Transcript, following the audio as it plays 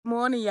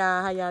morning,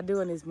 y'all. How y'all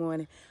doing this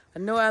morning? I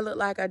know I look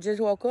like I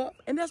just woke up,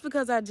 and that's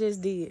because I just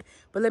did.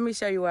 But let me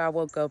show you where I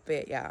woke up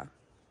at, y'all.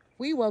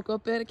 We woke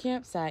up at a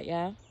campsite,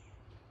 y'all.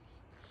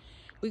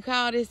 We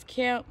call this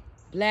camp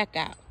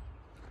Blackout.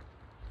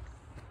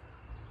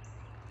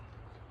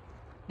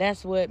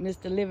 That's what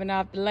Mr. Living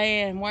Off the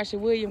Land, Marshall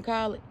Williams,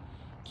 call it.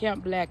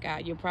 Camp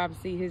Blackout. You'll probably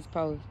see his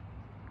post.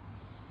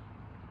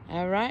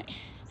 All right.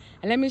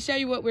 And let me show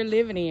you what we're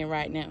living in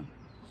right now.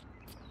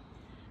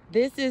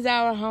 This is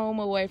our home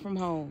away from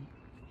home.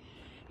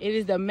 It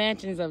is the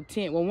mansions of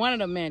tent. Well, one of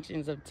the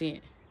mansions of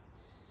tent.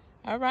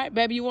 All right,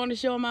 baby, you want to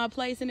show them our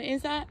place in the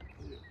inside?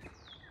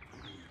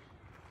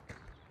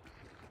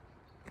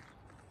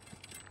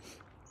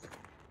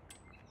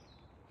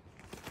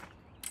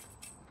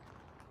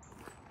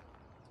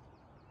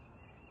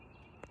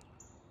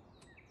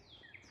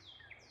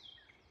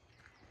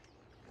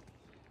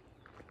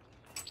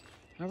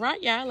 All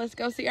right, y'all, let's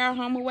go see our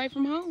home away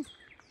from home.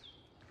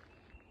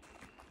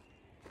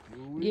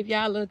 Ooh-wee. Give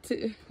y'all a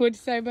little, what'd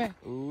you say, babe?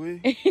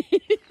 Ooh-wee.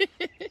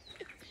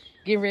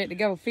 Getting ready to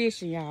go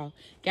fishing, y'all.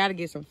 Gotta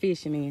get some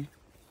fishing in.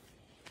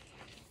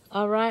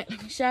 All right,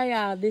 let me show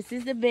y'all. This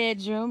is the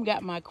bedroom.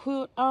 Got my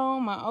quilt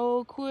on, my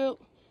old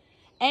quilt.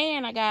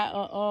 And I got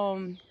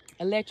a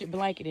electric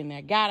blanket in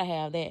there. Gotta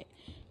have that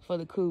for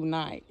the cool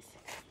nights.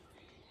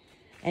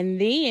 And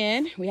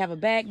then we have a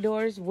back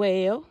door as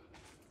well.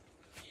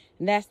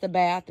 And that's the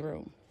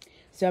bathroom.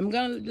 So I'm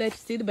gonna let you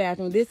see the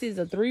bathroom. This is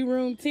a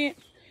 3-room tent,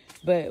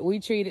 but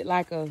we treat it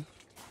like a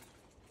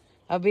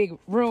big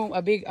room,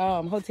 a big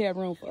hotel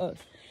room for us.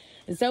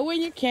 And so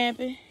when you're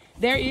camping,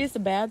 there is a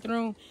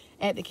bathroom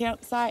at the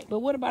campsite, but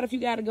what about if you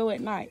gotta go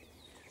at night?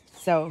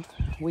 So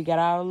we got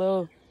our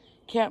little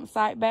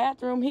campsite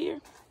bathroom here.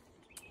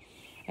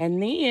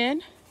 And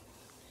then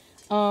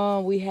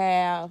we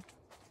have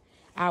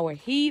our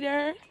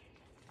heater.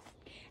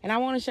 And I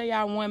want to show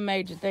y'all one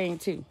major thing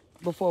too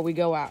before we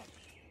go out.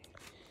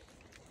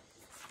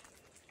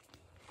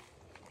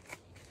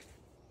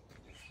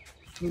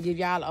 Let me give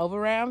y'all an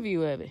over-round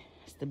view of it.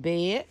 It's the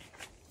bed.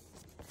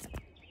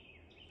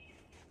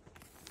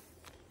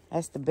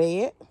 That's the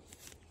bed.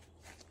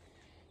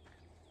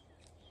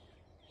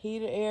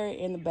 Heater area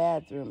in the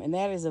bathroom. And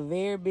that is a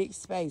very big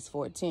space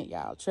for a tent,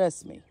 y'all.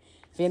 Trust me.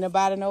 If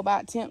anybody know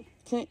about tent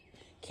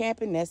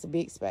camping, that's a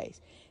big space.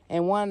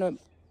 And one of the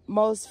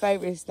most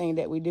favorite thing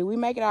that we do, we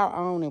make it our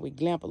own and we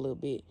glamp a little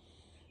bit.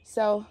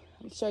 So,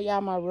 I'll show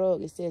y'all my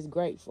rug. It says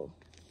grateful.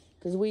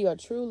 Because we are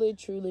truly,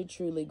 truly,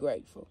 truly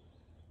grateful.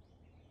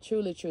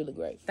 Truly, truly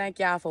grateful. Thank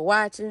y'all for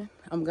watching.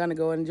 I'm going to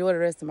go enjoy the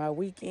rest of my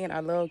weekend.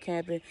 I love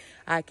camping.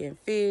 I can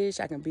fish.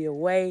 I can be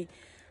away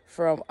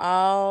from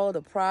all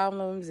the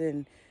problems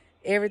and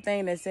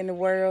everything that's in the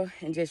world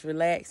and just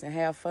relax and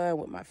have fun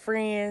with my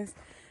friends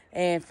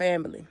and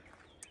family.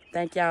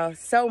 Thank y'all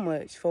so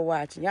much for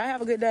watching. Y'all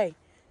have a good day.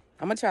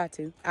 I'm going to try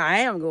to. I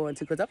am going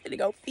to because I'm going to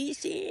go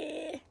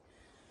fishing.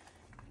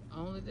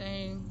 Only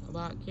thing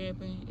about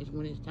camping is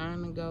when it's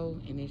time to go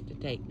and it's the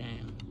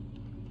takedown.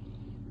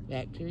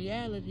 Back to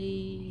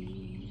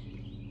reality.